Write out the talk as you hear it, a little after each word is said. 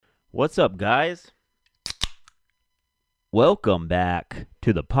What's up, guys? Welcome back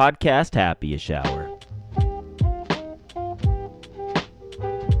to the podcast Happiest Hour.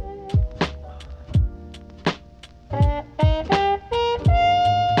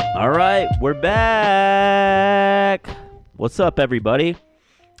 All right, we're back. What's up, everybody?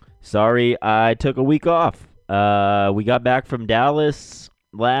 Sorry I took a week off. We got back from Dallas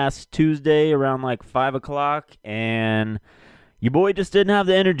last Tuesday around like 5 o'clock, and your boy just didn't have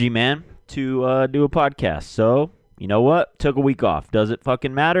the energy, man, to do a podcast. So, you know what? Took a week off. Does it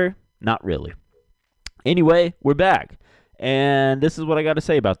fucking matter? Not really. Anyway, we're back. And this is what I got to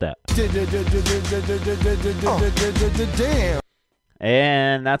say about that. Damn.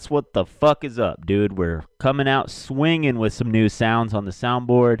 And that's what the fuck is up, dude. We're coming out swinging with some new sounds on the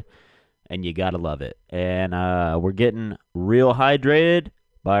soundboard, and you gotta love it. And we're getting real hydrated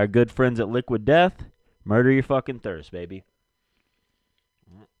by our good friends at Liquid Death. Murder your fucking thirst, baby.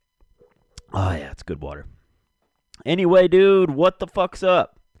 Oh, yeah, it's good water. Anyway, dude, what the fuck's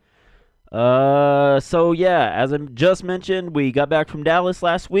up? So yeah, as I just mentioned, we got back from Dallas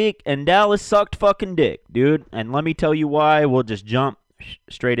last week, and Dallas sucked fucking dick, dude. And let me tell you why. We'll just jump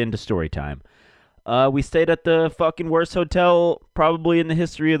straight into story time. We stayed at the fucking worst hotel probably in the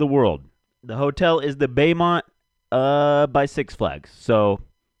history of the world. The hotel is the Baymont, by Six Flags. So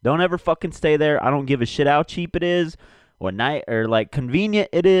don't ever fucking stay there. I don't give a shit how cheap it is, or like convenient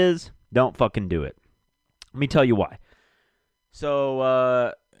it is. Don't fucking do it. Let me tell you why.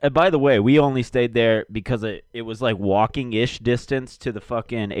 So, and by the way, we only stayed there because it was like walking-ish distance to the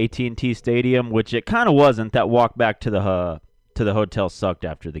fucking AT&T Stadium, which it kind of wasn't. That walk back to the hotel sucked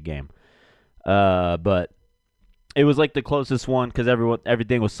after the game. But it was like the closest one because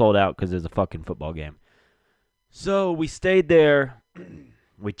everything was sold out because it was a fucking football game. So we stayed there.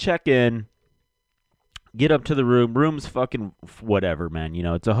 We check in. Get up to the room. Room's fucking whatever, man. You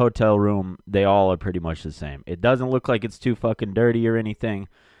know, it's a hotel room. They all are pretty much the same. It doesn't look like it's too fucking dirty or anything.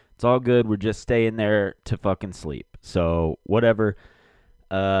 It's all good. We're just staying there to fucking sleep. So, whatever.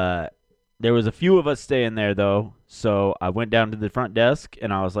 There was a few of us staying there, though. So, I went down to the front desk,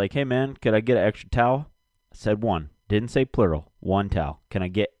 and I was like, hey, man, could I get an extra towel? I said one. Didn't say plural. One towel. Can I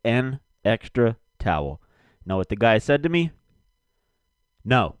get an extra towel? Know what the guy said to me?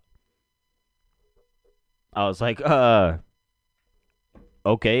 No. I was like,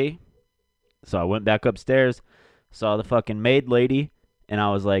 okay. So I went back upstairs, saw the fucking maid lady, and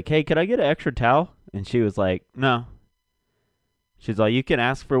I was like, hey, could I get an extra towel? And she was like, no. She's like, you can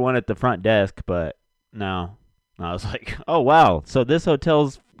ask for one at the front desk, but no. And I was like, oh, wow. So this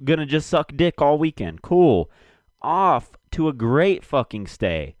hotel's gonna just suck dick all weekend. Cool. Off to a great fucking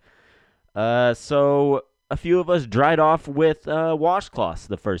stay. So a few of us dried off with washcloths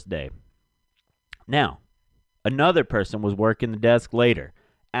the first day. Now, another person was working the desk later,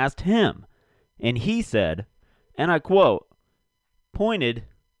 asked him, and he said, and I quote, pointed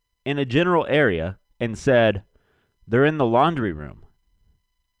in a general area and said, they're in the laundry room.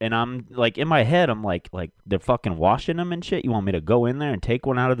 And I'm like, in my head, I'm like they're fucking washing them and shit. You want me to go in there and take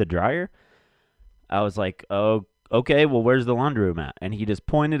one out of the dryer? I was like, oh, okay, well, where's the laundry room at? And he just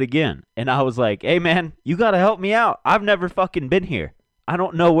pointed again. And I was like, hey, man, you got to help me out. I've never fucking been here. I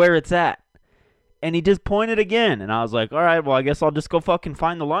don't know where it's at. And he just pointed again. And I was like, all right, well, I guess I'll just go fucking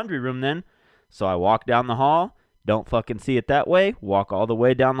find the laundry room then. So I walk down the hall. Don't fucking see it that way. Walk all the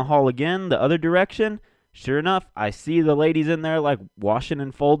way down the hall again, the other direction. Sure enough, I see the ladies in there like washing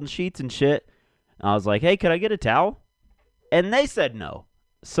and folding sheets and shit. And I was like, hey, could I get a towel? And they said no.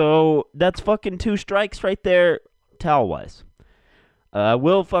 So that's fucking 2 strikes right there, towel-wise. I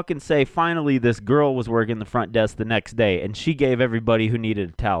will fucking say, finally, this girl was working the front desk the next day, and she gave everybody who needed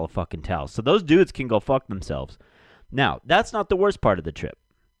a towel a fucking towel. So those dudes can go fuck themselves. Now, that's not the worst part of the trip.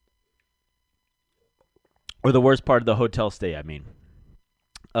 Or the worst part of the hotel stay, I mean.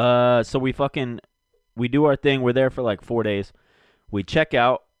 So we do our thing. We're there for like 4 days. We check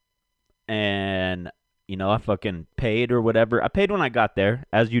out, and, you know, I fucking paid or whatever. I paid when I got there,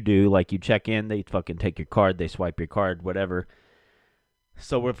 as you do. Like, you check in, they fucking take your card, they swipe your card, whatever.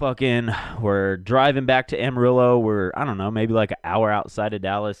 So we're driving back to Amarillo. We're, I don't know, maybe like an hour outside of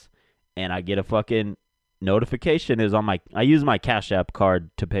Dallas. And I get a fucking notification I use my Cash App card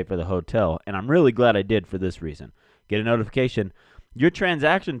to pay for the hotel. And I'm really glad I did for this reason. Get a notification. Your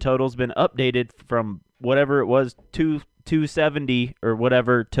transaction total's been updated from whatever it was, 270 or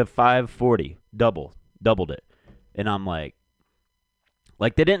whatever to 540. Doubled it. And I'm like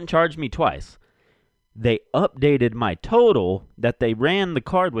they didn't charge me twice. They updated my total that they ran the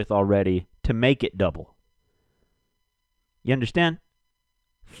card with already to make it double. You understand?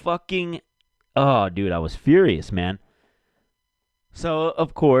 Fucking, oh, dude, I was furious, man. So,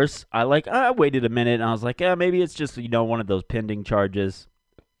 of course, I waited a minute and I was like, yeah, maybe it's just, one of those pending charges,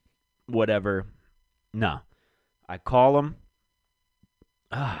 whatever. No. I call them.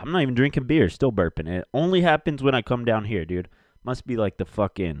 I'm not even drinking beer, still burping. It only happens when I come down here, dude. Must be like the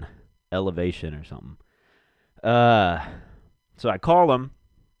fucking elevation or something. So I call them.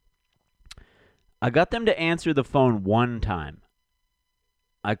 I got them to answer the phone one time.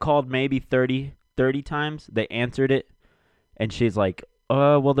 I called maybe 30 times. They answered it. And she's like,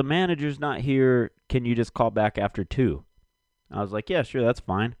 well, the manager's not here. Can you just call back after 2? I was like, yeah, sure, that's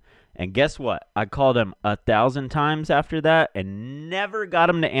fine. And guess what? I called him 1,000 times after that and never got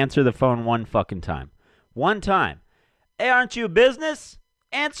him to answer the phone one fucking time. One time. Hey, aren't you a business?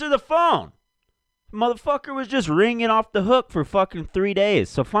 Answer the phone. Motherfucker was just ringing off the hook for fucking 3 days.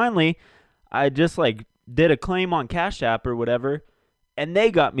 So finally, I just did a claim on Cash App or whatever, and they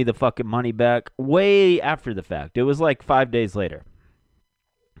got me the fucking money back way after the fact. It was like 5 days later.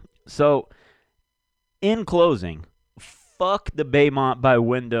 So, in closing, fuck the Baymont by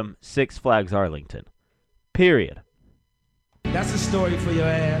Wyndham Six Flags Arlington. Period. That's a story for your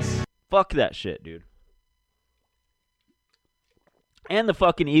ass. Fuck that shit, dude. And the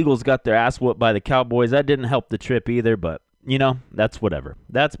fucking Eagles got their ass whooped by the Cowboys. That didn't help the trip either, but, that's whatever.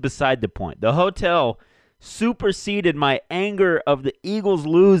 That's beside the point. The hotel superseded my anger of the Eagles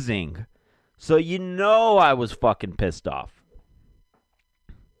losing. So I was fucking pissed off.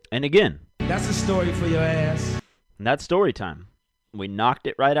 And again, that's a story for your ass. And that's story time. We knocked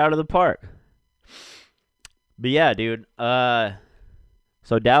it right out of the park. But yeah, dude. So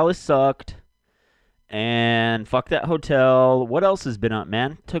Dallas sucked. And fuck that hotel. What else has been up,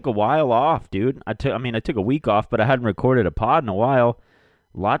 man? Took a while off, dude. I took a week off, but I hadn't recorded a pod in a while.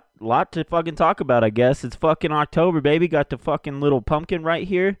 Lot to fucking talk about, I guess. It's fucking October, baby. Got the fucking little pumpkin right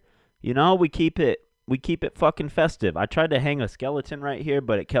here. We keep it fucking festive. I tried to hang a skeleton right here,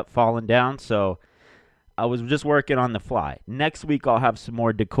 but it kept falling down, so I was just working on the fly. Next week I'll have some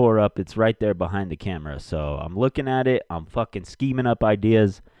more decor up. It's right there behind the camera. So I'm looking at it. I'm fucking scheming up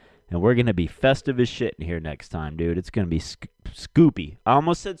ideas. And we're going to be festive as shit in here next time, dude. It's going to be Scoopy. I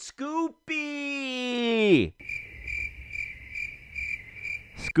almost said Scoopy.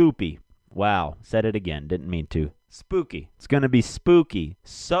 Scoopy. Wow. Said it again. Didn't mean to. Spooky. It's going to be spooky.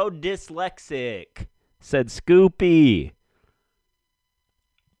 So dyslexic. Said Scoopy.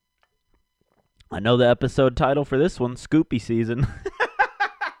 I know the episode title for this one. Scoopy season.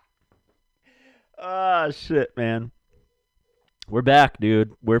 Ah, shit, man. We're back,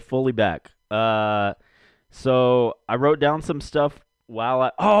 dude. We're fully back. So I wrote down some stuff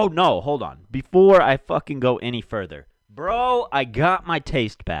oh, no, hold on. Before I fucking go any further. Bro, I got my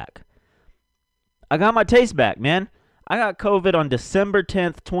taste back. Man. I got COVID on December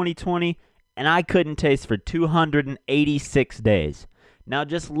 10th, 2020, and I couldn't taste for 286 days. Now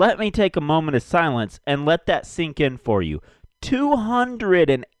just let me take a moment of silence and let that sink in for you.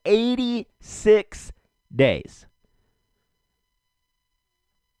 286 days.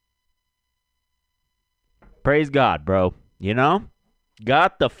 Praise God, bro.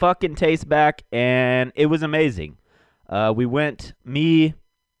 Got the fucking taste back, and it was amazing. We went, me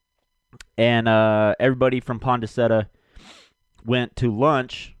and everybody from Pondicetta went to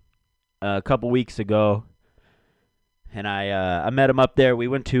lunch a couple weeks ago, and I met him up there. We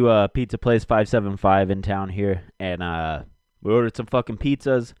went to Pizza Place 575 in town here, and we ordered some fucking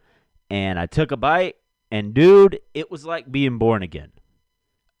pizzas, and I took a bite, and dude, it was like being born again.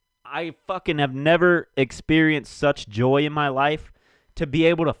 I fucking have never experienced such joy in my life to be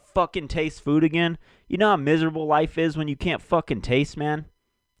able to fucking taste food again. You know how miserable life is when you can't fucking taste, man?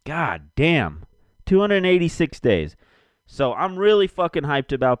 God damn. 286 days. So I'm really fucking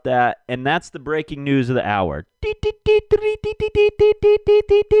hyped about that, and that's the breaking news of the hour. I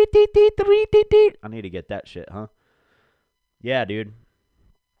need to get that shit, huh? Yeah, dude.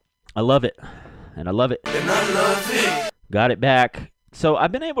 I love it. And I love it. And I love it. Got it back. So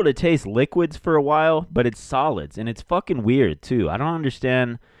I've been able to taste liquids for a while, but it's solids, and it's fucking weird, too. I don't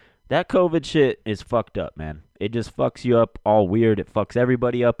understand. That COVID shit is fucked up, man. It just fucks you up all weird. It fucks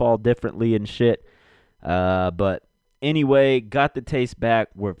everybody up all differently and shit. But anyway, got the taste back.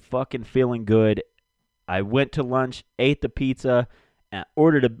 We're fucking feeling good. I went to lunch, ate the pizza, and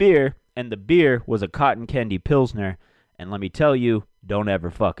ordered a beer, and the beer was a cotton candy Pilsner. And let me tell you, don't ever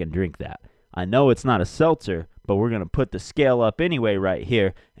fucking drink that. I know it's not a seltzer, but we're going to put the scale up anyway right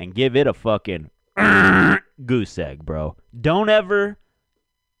here and give it a fucking goose egg, bro. Don't ever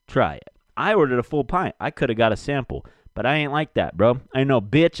try it. I ordered a full pint. I could have got a sample, but I ain't like that, bro. I know,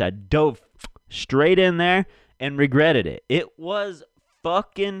 bitch. I dove straight in there and regretted it. It was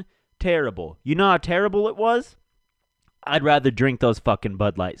fucking terrible. You know how terrible it was? I'd rather drink those fucking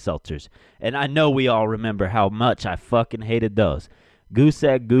Bud Light seltzers. And I know we all remember how much I fucking hated those. Goose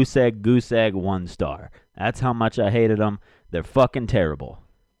egg, goose egg, goose egg, 1 star. That's how much I hated them. They're fucking terrible.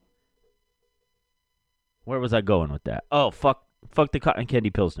 Where was I going with that? Oh, fuck the Cotton Candy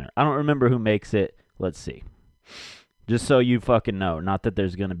Pilsner. I don't remember who makes it. Let's see. Just so you fucking know. Not that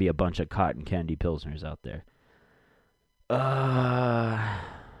there's going to be a bunch of Cotton Candy Pilsners out there. Here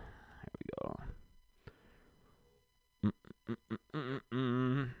we go.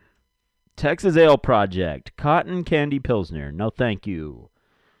 Texas Ale Project. Cotton Candy Pilsner. No thank you.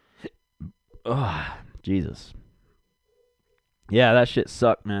 Ugh, Jesus. Yeah, that shit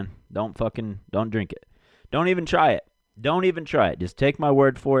sucked, man. Don't drink it. Don't even try it. Don't even try it. Just take my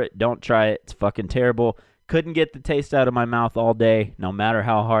word for it. Don't try it. It's fucking terrible. Couldn't get the taste out of my mouth all day, no matter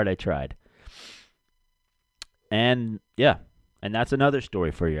how hard I tried. And, yeah. And that's another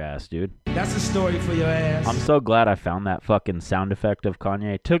story for your ass, dude. That's a story for your ass. I'm so glad I found that fucking sound effect of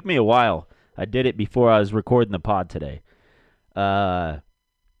Kanye. It took me a while. I did it before I was recording the pod today. So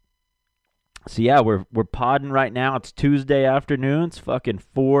yeah, we're podding right now. It's Tuesday afternoon. It's fucking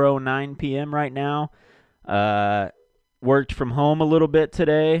 4:09 p.m. right now. Worked from home a little bit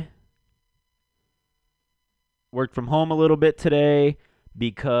today.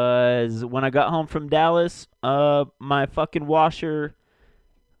 Because when I got home from Dallas, my fucking washer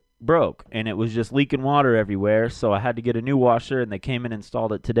broke and it was just leaking water everywhere. So I had to get a new washer and they came and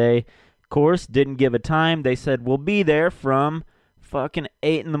installed it today. Of course, didn't give a time. They said we'll be there from fucking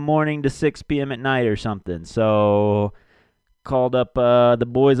 8 in the morning to 6 p.m. at night or something. So called up the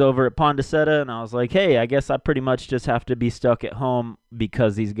boys over at Pondicetta and I was like, hey, I guess I pretty much just have to be stuck at home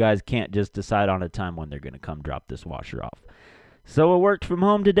because these guys can't just decide on a time when they're going to come drop this washer off. So I worked from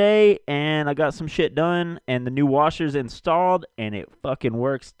home today, and I got some shit done, and the new washer's installed, and it fucking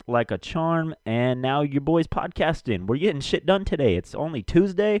works like a charm, and now your boy's podcasting. We're getting shit done today. It's only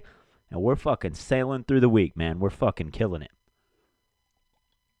Tuesday, and we're fucking sailing through the week, man. We're fucking killing it.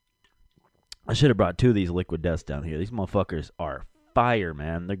 I should have brought 2 of these Liquid Deaths down here. These motherfuckers are fire,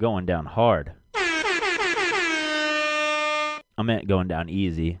 man. They're going down hard. I meant going down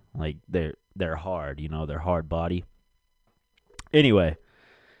easy. Like, they're hard, you know, they're hard body. Anyway,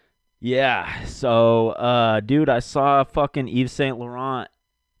 yeah, so, dude, I saw fucking Yves Saint Laurent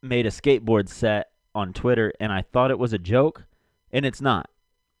made a skateboard set on Twitter, and I thought it was a joke, and it's not.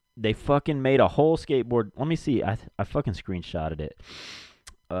 They fucking made a whole skateboard. Let me see. I fucking screenshotted it.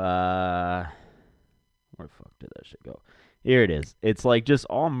 Where the fuck did that shit go? Here it is. It's like just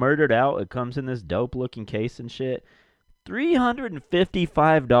all murdered out. It comes in this dope-looking case and shit.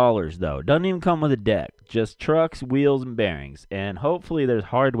 $355 though. Doesn't even come with a deck. Just trucks, wheels, and bearings. And hopefully there's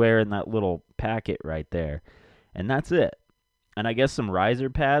hardware in that little packet right there. And that's it. And I guess some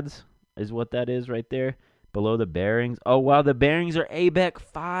riser pads is what that is right there. Below the bearings. Oh, wow. The bearings are ABEC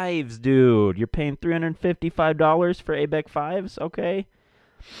 5s, dude. You're paying $355 for ABEC 5s? Okay.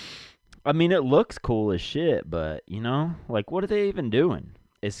 I mean, it looks cool as shit, but, you know, like, what are they even doing?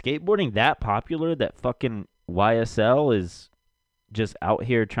 Is skateboarding that popular that fucking YSL is just out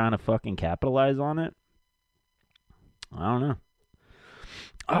here trying to fucking capitalize on it? I don't know.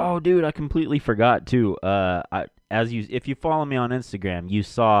 Oh, dude, I completely forgot too. If you follow me on Instagram, you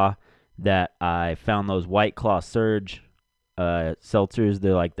saw that I found those White Claw Surge seltzers.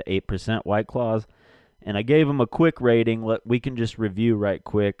 They're like the 8% White Claws, and I gave them a quick rating. We can just review right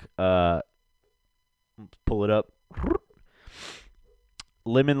quick. Let's pull it up.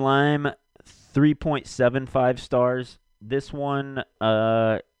 Lemon Lime, 3.75 stars. This one,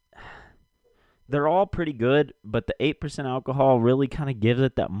 they're all pretty good, but the 8% alcohol really kind of gives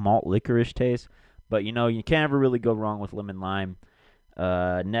it that malt licorice taste. But, you know, you can't ever really go wrong with Lemon Lime.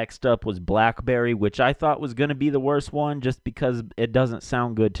 Next up was Blackberry, which I thought was going to be the worst one just because it doesn't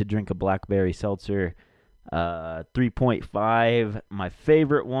sound good to drink a blackberry seltzer. 3.5. My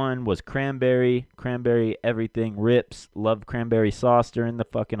favorite one was Cranberry. Cranberry, everything rips. Love cranberry sauce during the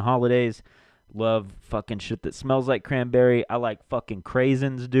fucking holidays. Love fucking shit that smells like cranberry. I like fucking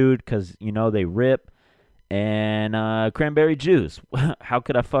craisins, dude, because, you know, they rip. And cranberry juice. How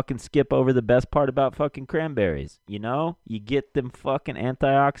could I fucking skip over the best part about fucking cranberries? You know? You get them fucking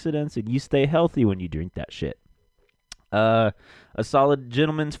antioxidants and you stay healthy when you drink that shit. A solid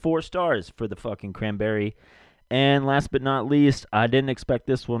gentleman's 4 stars for the fucking cranberry. And last but not least, I didn't expect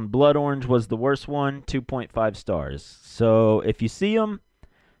this one. Blood Orange was the worst one, 2.5 stars. So if you see them,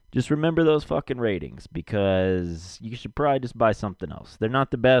 just remember those fucking ratings because you should probably just buy something else. They're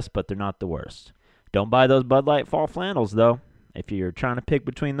not the best, but they're not the worst. Don't buy those Bud Light Fall Flannels, though. If you're trying to pick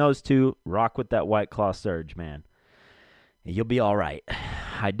between those two, rock with that White Claw Surge, man. You'll be all right.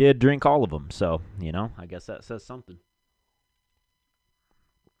 I did drink all of them, so, you know, I guess that says something.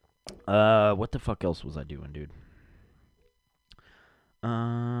 What the fuck else was I doing, dude?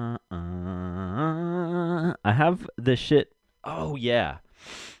 I have this shit. Oh yeah.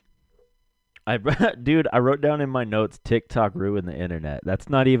 Dude, I wrote down in my notes TikTok ruined the internet. That's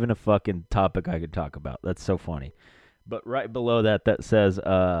not even a fucking topic I could talk about. That's so funny. But right below that says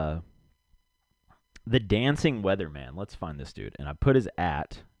the dancing weatherman. Let's find this dude. And I put his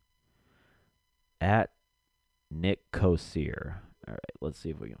at Nick Kosier. All right, let's see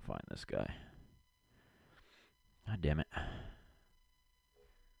if we can find this guy. God damn it.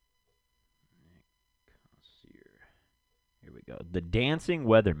 Here we go. The Dancing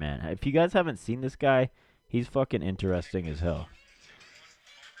Weatherman. If you guys haven't seen this guy, he's fucking interesting as hell.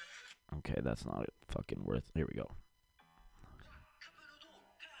 Okay, that's not fucking worth. Here we go.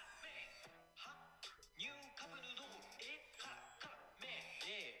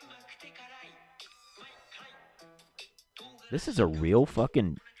 This is a real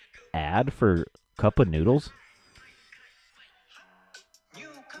fucking ad for Cup of Noodles?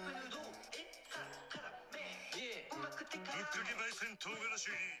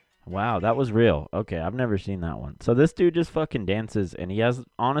 Wow, that was real. Okay, I've never seen that one. So this dude just fucking dances, and he has,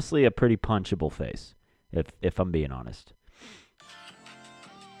 honestly, a pretty punchable face, if I'm being honest.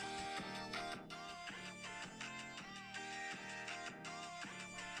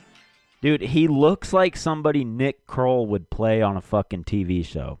 Dude, he looks like somebody Nick Kroll would play on a fucking TV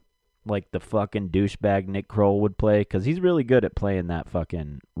show. Like the fucking douchebag Nick Kroll would play, because he's really good at playing that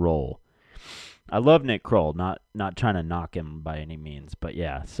fucking role. I love Nick Kroll, not trying to knock him by any means, but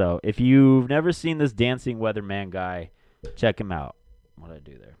yeah. So if you've never seen this Dancing Weatherman guy, check him out. What did I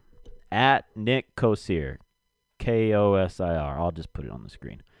do there? At Nick Kosier, Kosir. I'll just put it on the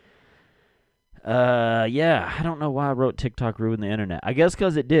screen. Yeah, I don't know why I wrote TikTok ruined the internet. I guess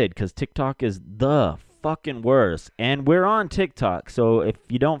because it did, because TikTok is the fucking worst. And we're on TikTok, so if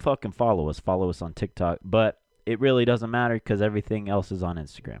you don't fucking follow us on TikTok. But it really doesn't matter because everything else is on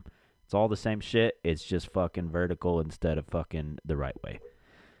Instagram. It's all the same shit. It's just fucking vertical instead of fucking the right way.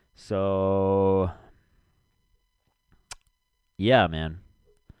 So, yeah, man.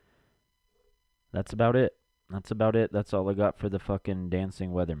 That's about it. That's all I got for the fucking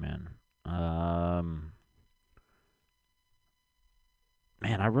Dancing Weatherman.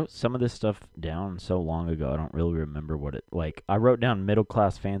 Man, I wrote some of this stuff down so long ago. I don't really remember what it like. I wrote down middle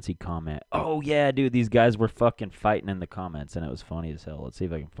class fancy comment. Oh yeah, dude, these guys were fucking fighting in the comments, and it was funny as hell. Let's see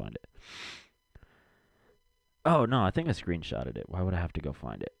if I can find it. Oh no, I think I screenshotted it. Why would I have to go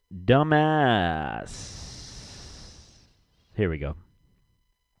find it? Dumbass. Here we go.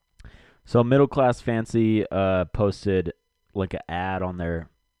 So middle class fancy posted like an ad on their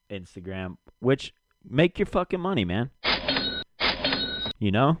Instagram, which make your fucking money, man. You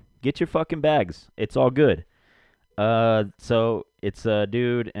know, get your fucking bags. It's all good. So it's a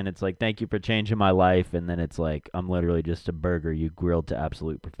dude, and it's like, thank you for changing my life, and then it's like, I'm literally just a burger you grilled to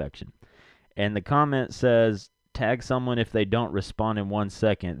absolute perfection. And the comment says, tag someone if they don't respond in 1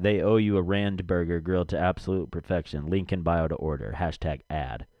 second. They owe you a Rand burger grilled to absolute perfection. Link in bio to order. Hashtag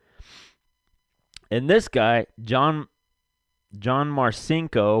ad. And this guy, John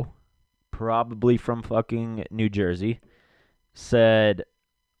Marcinko, probably from fucking New Jersey, said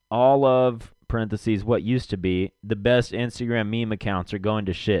all of, parentheses, what used to be, the best Instagram meme accounts are going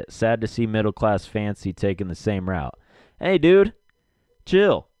to shit. Sad to see middle class fancy taking the same route. Hey, dude,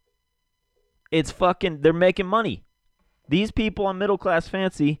 chill. It's fucking, they're making money. These people on middle class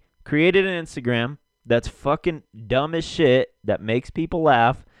fancy created an Instagram that's fucking dumb as shit, that makes people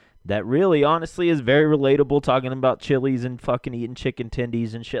laugh, that really, honestly, is very relatable, talking about Chili's and fucking eating chicken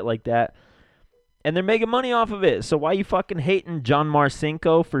tendies and shit like that. And they're making money off of it. So why you fucking hating John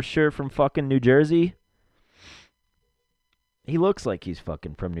Marcinko for sure from fucking New Jersey? He looks like he's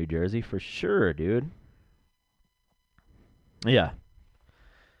fucking from New Jersey for sure, dude. Yeah.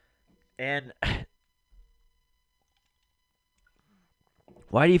 And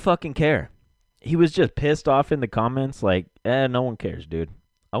why do you fucking care? He was just pissed off in the comments like, no one cares, dude.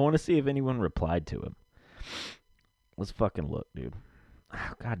 I want to see if anyone replied to him. Let's fucking look, dude.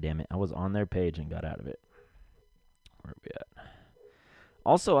 Oh, God damn it. I was on their page and got out of it. Where are we at?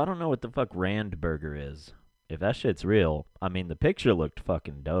 Also, I don't know what the fuck Rand burger is. If that shit's real, I mean, the picture looked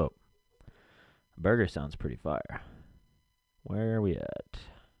fucking dope. Burger sounds pretty fire. Where are we at?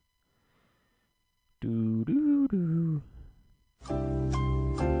 Do.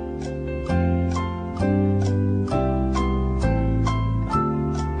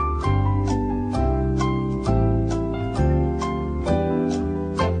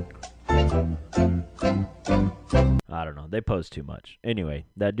 I don't know. They post too much. Anyway,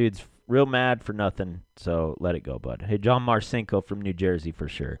 that dude's real mad for nothing, so let it go, bud. Hey, John Marcinko from New Jersey for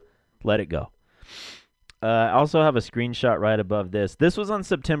sure. Let it go. I also have a screenshot right above this. This was on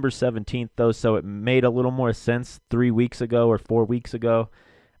September 17th, though, so it made a little more sense 3 weeks ago or 4 weeks ago.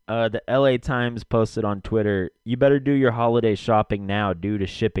 The LA Times posted on Twitter, "You better do your holiday shopping now due to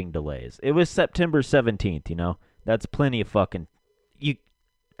shipping delays." It was September 17th, you know? That's plenty of fucking...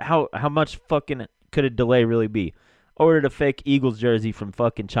 How much fucking could a delay really be? Ordered a fake Eagles jersey from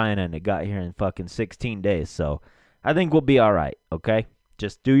fucking China and it got here in fucking 16 days, so I think we'll be all right, okay?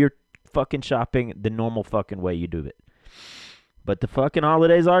 Just do your fucking shopping the normal fucking way you do it. But the fucking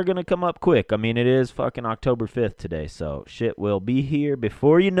holidays are going to come up quick. I mean, it is fucking October 5th today, so shit will be here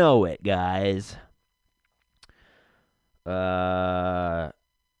before you know it, guys.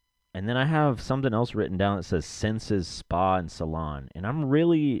 And then I have something else written down that says Senses Spa and Salon, and I'm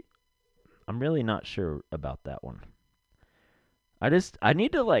really not sure about that one. I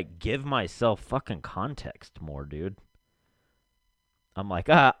need to, like, give myself fucking context more, dude. I'm like,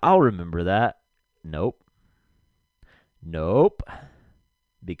 I'll remember that. Nope.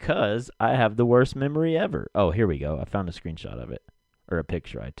 Because I have the worst memory ever. Oh, here we go. I found a screenshot of it. Or a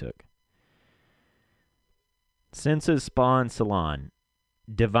picture I took. Senses Spa and Salon.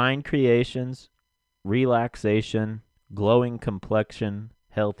 Divine creations, relaxation, glowing complexion,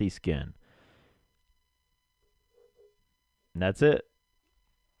 healthy skin. And that's it.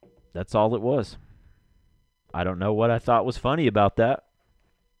 That's all it was. I don't know what I thought was funny about that.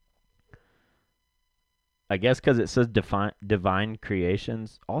 I guess because it says divine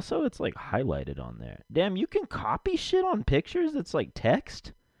creations. Also, it's like highlighted on there. Damn, you can copy shit on pictures that's like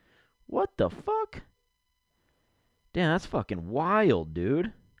text? What the fuck? Damn, that's fucking wild,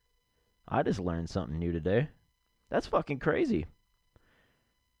 dude. I just learned something new today. That's fucking crazy.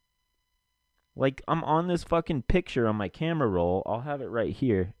 Like, I'm on this fucking picture on my camera roll. I'll have it right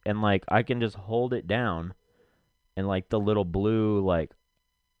here. And, like, I can just hold it down. And, like, the little blue, like,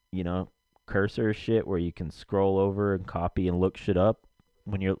 you know, cursor shit where you can scroll over and copy and look shit up.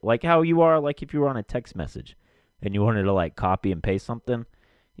 When you're, like how you are, like, if you were on a text message. And you wanted to, like, copy and paste something.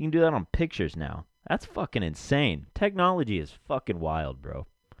 You can do that on pictures now. That's fucking insane. Technology is fucking wild, bro.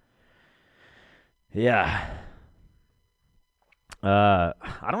 Yeah.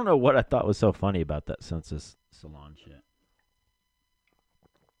 I don't know what I thought was so funny about that Senses Salon shit.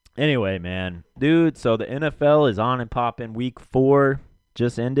 Anyway, man. Dude, so the NFL is on and popping. Week 4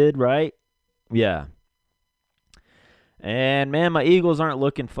 just ended, right? Yeah. And, man, my Eagles aren't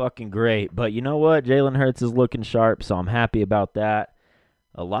looking fucking great. But you know what? Jalen Hurts is looking sharp, so I'm happy about that.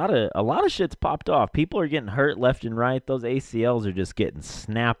 A lot of shit's popped off. People are getting hurt left and right. Those ACLs are just getting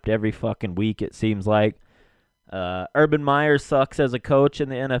snapped every fucking week, it seems like. Urban Meyer sucks as a coach in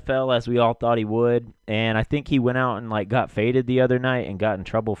the NFL, as we all thought he would. And I think he went out and like got faded the other night and got in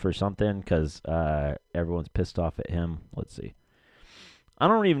trouble for something because everyone's pissed off at him. Let's see. I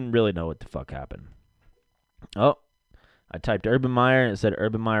don't even really know what the fuck happened. Oh, I typed Urban Meyer and it said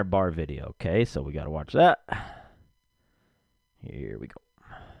Urban Meyer bar video. Okay, so we got to watch that. Here we go.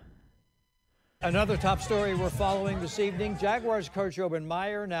 Another top story we're following this evening. Jaguars coach Urban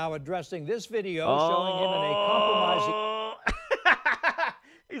Meyer now addressing this video showing him in a compromising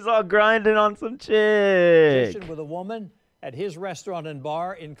He's all grinding on some chick. position with a woman at his restaurant and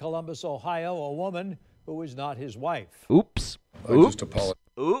bar in Columbus, Ohio, a woman who is not his wife. Oops.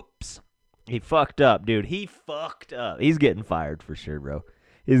 Oops. He fucked up, dude. He fucked up. He's getting fired for sure, bro.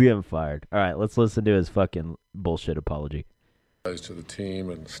 He's getting fired. All right, let's listen to his fucking bullshit apology. To the team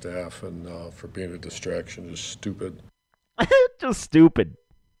and staff and for being a distraction. Just stupid. Just stupid.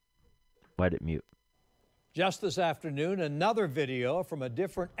 Why'd it mute? Just this afternoon, another video from a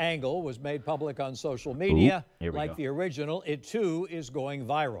different angle was made public on social media. Like the original, it too is going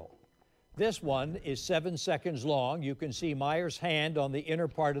viral. This one is 7 seconds long. You can see Meyer's hand on the inner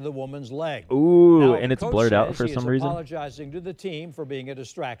part of the woman's leg. Ooh, now, and it's blurred out for he some is reason. Apologizing to the team for being a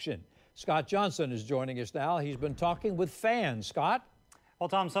distraction. Scott Johnson is joining us now. He's been talking with fans. Scott? Well,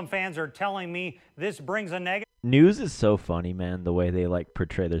 Tom, some fans are telling me this brings a negative News is so funny, man, the way they like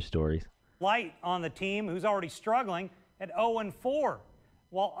portray their stories. light on the team who's already struggling at 0-4,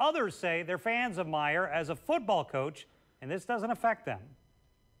 while others say they're fans of Meyer as a football coach, and this doesn't affect them.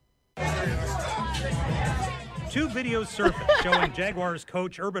 2 videos surfaced showing Jaguars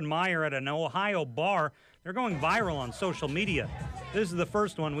coach Urban Meyer at an Ohio bar. They're going viral on social media. This is the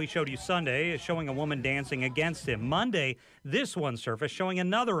first one we showed you Sunday, showing a woman dancing against him. Monday, this one surfaced showing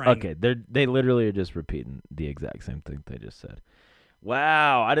another angle. Okay, they literally are just repeating the exact same thing they just said.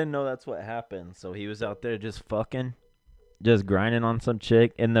 Wow, I didn't know that's what happened. So he was out there just fucking, just grinding on some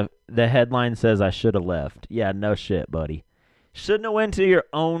chick, and the headline says, "I should have left." Yeah, no shit, buddy. Shouldn't have went to your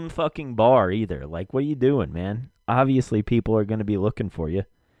own fucking bar either. Like, what are you doing, man? Obviously, people are going to be looking for you.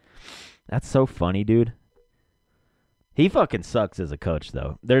 That's so funny, dude. He fucking sucks as a coach,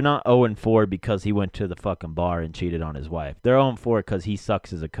 though. They're not 0-4 because he went to the fucking bar and cheated on his wife. They're 0-4 because he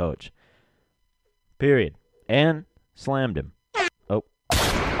sucks as a coach. Period. And slammed him. Oh.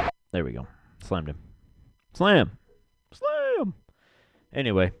 There we go. Slammed him. Slam. Slam.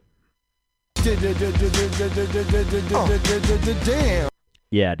 Anyway. Damn.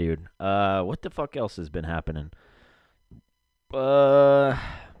 Yeah, dude. What the fuck else has been happening?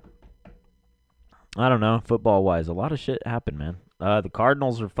 I don't know, football-wise. A lot of shit happened, man. The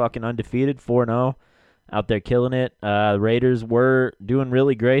Cardinals are fucking undefeated, 4-0, out there killing it. Raiders were doing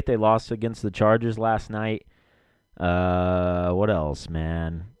really great. They lost against the Chargers last night. What else,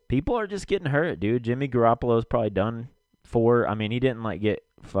 man? People are just getting hurt, dude. Jimmy Garoppolo's probably done for. I mean, he didn't, like, get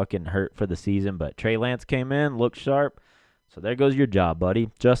fucking hurt for the season, but Trey Lance came in, looked sharp. So there goes your job, buddy.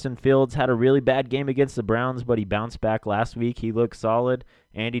 Justin Fields had a really bad game against the Browns, but he bounced back last week. He looked solid.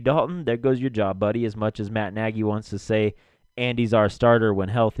 Andy Dalton, there goes your job, buddy. As much as Matt Nagy wants to say Andy's our starter when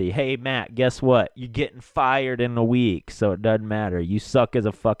healthy. Hey, Matt, guess what? You're getting fired in a week, so it doesn't matter. You suck as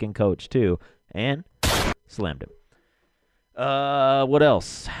a fucking coach, too. And slammed him. What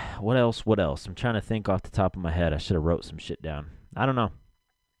else? What else? I'm trying to think off the top of my head. I should have wrote some shit down. I don't know.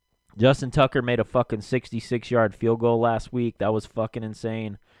 Justin Tucker made a fucking 66-yard field goal last week. That was fucking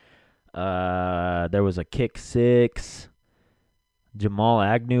insane. There was a kick six. Jamal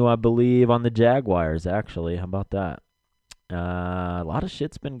Agnew, I believe, on the Jaguars, actually. How about that? A lot of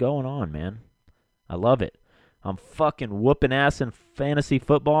shit's been going on, man. I love it. I'm fucking whooping ass in fantasy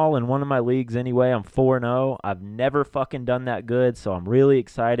football in one of my leagues anyway. I'm 4-0. I've never fucking done that good, so I'm really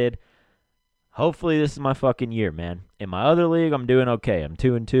excited. Hopefully this is my fucking year, man. In my other league, I'm doing okay. I'm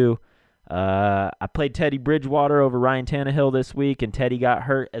 2-2. I played Teddy Bridgewater over Ryan Tannehill this week, and Teddy got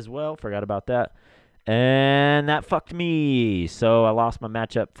hurt as well. Forgot about that. And that fucked me. So I lost my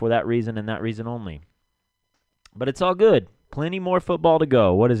matchup for that reason and that reason only. But it's all good. Plenty more football to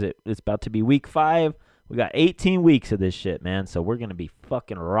go. What is it? It's about to be week 5. We got 18 weeks of this shit, man. So we're going to be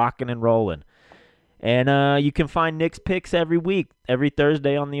fucking rocking and rolling. And you can find Nick's picks every week, every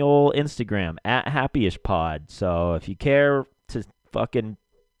Thursday on the old Instagram, @HappyishPod. So if you care to fucking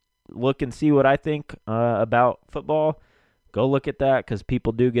look and see what I think about football, go look at that, because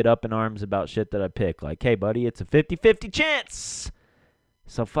people do get up in arms about shit that I pick. Like, hey, buddy, it's a 50-50 chance.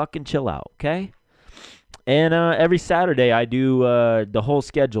 So fucking chill out, okay? And every Saturday I do the whole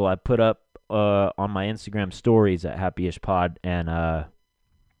schedule I put up on my Instagram stories at @HappyishPod, and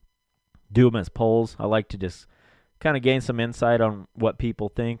do them as polls. I like to just kind of gain some insight on what people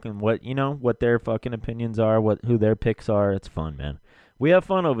think and what their fucking opinions are, who their picks are. It's fun, man. We have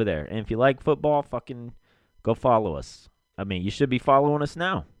fun over there. And if you like football, fucking go follow us. I mean, you should be following us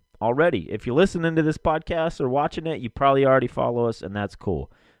now already. If you're listening to this podcast or watching it, you probably already follow us, and that's cool.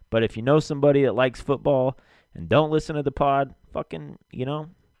 But if you know somebody that likes football and don't listen to the pod, fucking,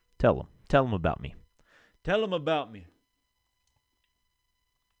 tell them. Tell them about me. Tell them about me.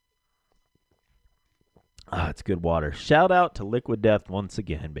 Ah, it's good water. Shout out to Liquid Death once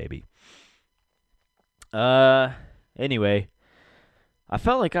again, baby. Anyway, I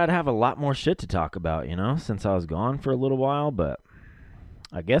felt like I'd have a lot more shit to talk about, since I was gone for a little while, but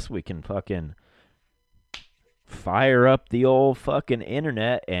I guess we can fucking fire up the old fucking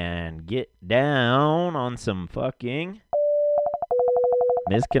internet and get down on some fucking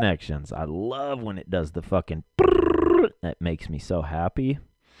misconnections. I love when it does the fucking that makes me so happy.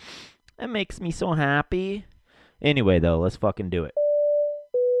 It makes me so happy. Anyway, though, let's fucking do it.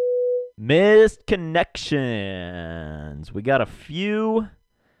 Missed connections. We got a few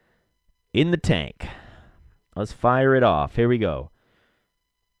in the tank. Let's fire it off. Here we go.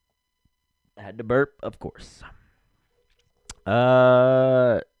 Had to burp, of course.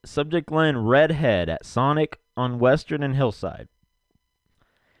 Subject line, redhead at Sonic on Western and Hillside.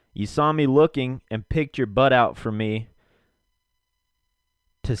 You saw me looking and picked your butt out for me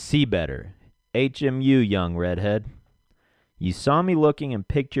to see better. HMU, young redhead. You saw me looking and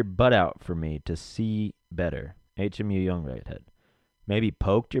picked your butt out for me to see better. HMU, young redhead. Maybe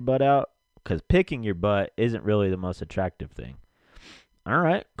poked your butt out? Because picking your butt isn't really the most attractive thing. All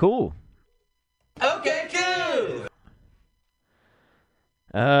right, cool. Okay, cool.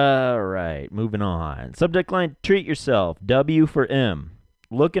 All right, moving on. Subject line, treat yourself. W for M.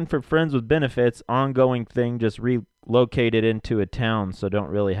 Looking for friends with benefits, ongoing thing, just relocated into a town, so don't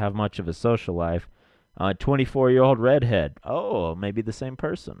really have much of a social life. 24-year-old redhead. Oh, maybe the same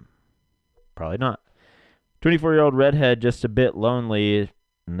person. Probably not. 24-year-old redhead, just a bit lonely,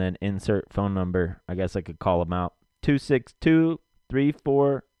 and then insert phone number. I guess I could call him out.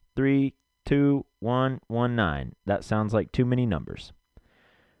 262-343-2119. That sounds like too many numbers.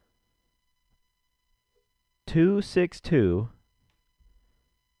 262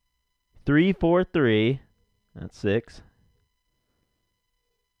 343. That's 6.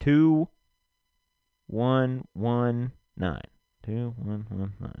 2119.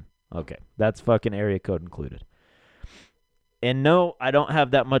 2119. Okay, that's fucking area code included. And no, I don't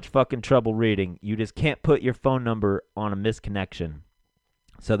have that much fucking trouble reading. You just can't put your phone number on a misconnection.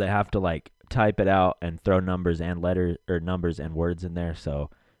 So they have to like type it out and throw numbers and letters or numbers and words in there. So,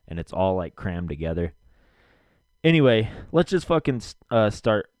 and it's all like crammed together. Anyway, let's just fucking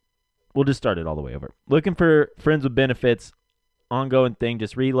start. We'll just start it all the way over. Looking for friends with benefits. Ongoing thing.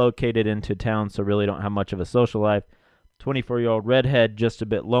 Just relocated into town, so really don't have much of a social life. 24-year-old redhead, just a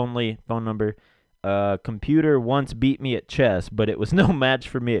bit lonely. Phone number. Computer once beat me at chess, but it was no match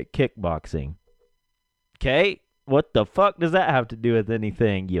for me at kickboxing. Okay? What the fuck does that have to do with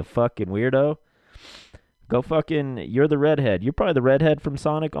anything, you fucking weirdo? Go fucking, you're the redhead. You're probably the redhead from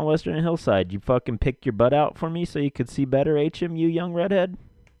Sonic on Western Hillside. You fucking picked your butt out for me so you could see better, HM, you young redhead?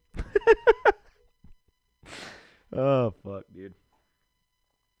 Oh, fuck, dude.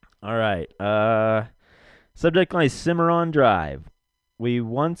 All right. Subject line is Cimarron Drive. We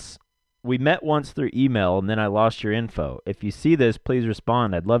met once through email, and then I lost your info. If you see this, please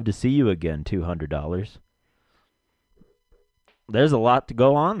respond. I'd love to see you again. $200. There's a lot to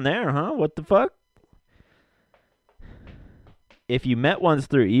go on there, huh? What the fuck? If you met once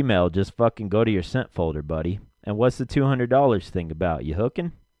through email, just fucking go to your sent folder, buddy. And what's the $200 thing about? You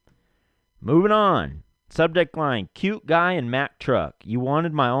hooking? Moving on. Subject line, cute guy in Mack truck. You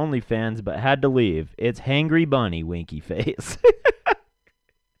wanted my OnlyFans, but had to leave. It's Hangry Bunny, winky face.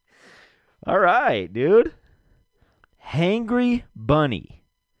 All right, dude. Hangry Bunny.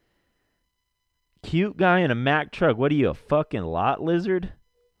 Cute guy in a Mack truck. What are you, a fucking lot lizard?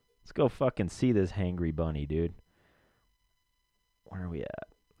 Let's go fucking see this Hangry Bunny, dude. Where are we at?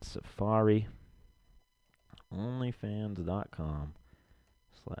 Safari.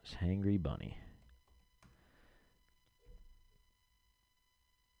 OnlyFans.com/Hangry Bunny.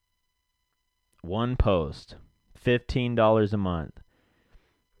 One post. $15 a month.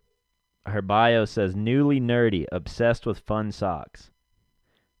 Her bio says, newly nerdy, obsessed with fun socks.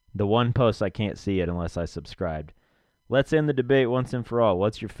 The one post, I can't see it unless I subscribed. Let's end the debate once and for all.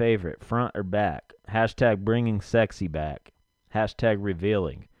 What's your favorite, front or back? Hashtag bringing sexy back. Hashtag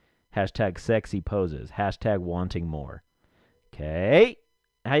revealing. Hashtag sexy poses. Hashtag wanting more. Okay.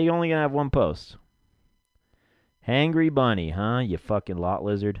 How you only gonna have one post? Hangry Bunny, huh? You fucking lot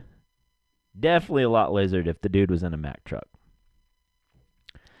lizard. Definitely a lot lizard if the dude was in a Mack truck.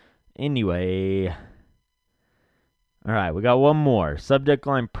 Anyway. All right, we got one more. Subject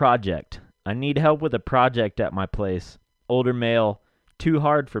line, project. I need help with a project at my place. Older male. Too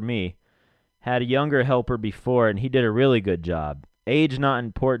hard for me. Had a younger helper before, and he did a really good job. Age not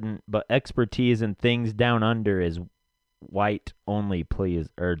important, but expertise in things down under is white only, please,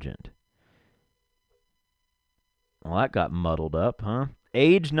 urgent. Well, that got muddled up, huh?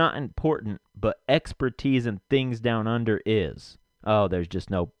 Age not important, but expertise in things down under is. Oh, there's just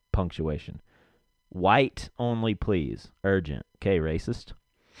no punctuation. White only, please. Urgent. Okay, racist.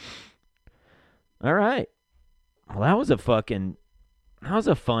 All right. Well, that was a fun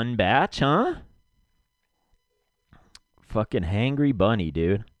batch, huh? Fucking Hangry Bunny,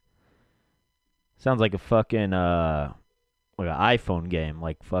 dude. Sounds like a fucking, like an iPhone game,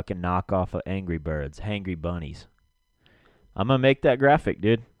 like fucking knockoff of Angry Birds. Hangry Bunnies. I'm gonna make that graphic,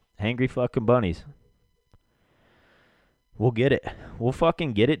 dude. Hangry fucking bunnies. We'll get it. We'll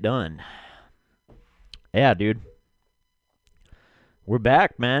fucking get it done. Yeah, dude. We're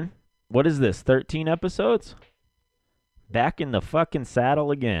back, man. What is this, 13 episodes? Back in the fucking saddle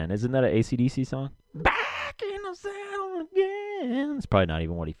again. Isn't that an AC/DC song? Back in the saddle again. It's probably not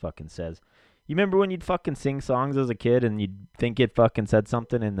even what he fucking says. You remember when you'd fucking sing songs as a kid and you'd think it fucking said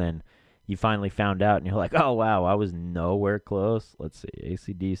something and then you finally found out and you're like, oh, wow, I was nowhere close. Let's see.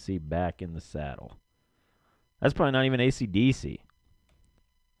 AC/DC, Back in the Saddle. That's probably not even AC/DC.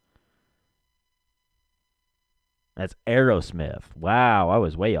 That's Aerosmith. Wow, I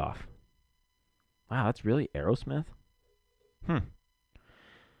was way off. Wow, that's really Aerosmith?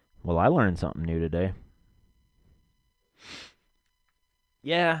 Well, I learned something new today.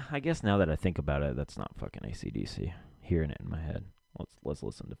 Yeah, I guess now that I think about it, that's not fucking AC/DC. Hearing it in my head. Let's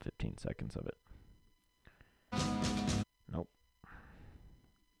listen to 15 seconds of it. Nope.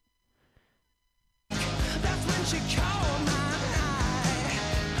 That's when she caught my eye.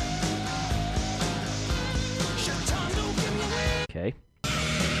 Okay.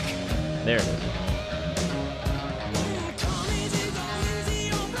 There it is.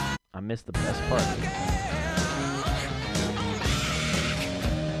 I missed the best part.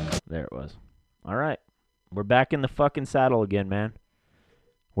 There it was. All right. We're back in the fucking saddle again, man.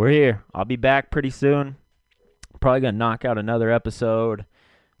 We're here. I'll be back pretty soon. Probably going to knock out another episode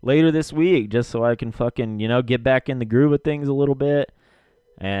later this week just so I can fucking, get back in the groove of things a little bit.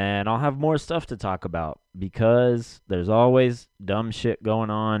 And I'll have more stuff to talk about because there's always dumb shit going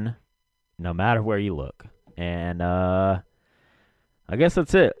on no matter where you look. And I guess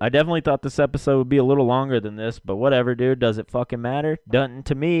that's it. I definitely thought this episode would be a little longer than this, but whatever, dude. Does it fucking matter? Doesn't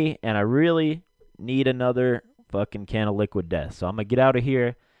to me, and I really need another fucking can of Liquid Death. So I'm going to get out of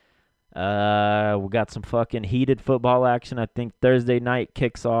here. We got some fucking heated football action. I think Thursday night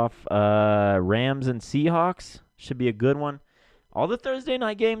kicks off Rams and Seahawks. Should be a good one. All the Thursday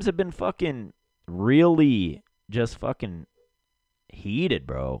night games have been fucking really just fucking heated,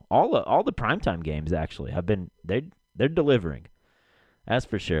 bro. All the primetime games actually have been they're delivering. That's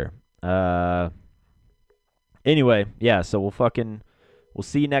for sure. Anyway, yeah, so we'll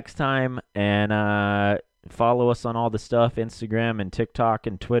see you next time, and follow us on all the stuff, Instagram and TikTok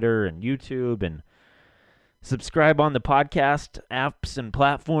and Twitter and YouTube, and subscribe on the podcast apps and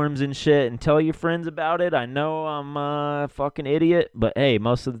platforms and shit, and tell your friends about it. I know I'm a fucking idiot, but hey,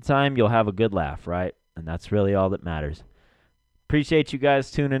 most of the time you'll have a good laugh, right? And that's really all that matters. Appreciate you guys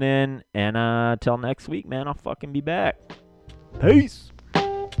tuning in, and till next week, man, I'll fucking be back. Peace.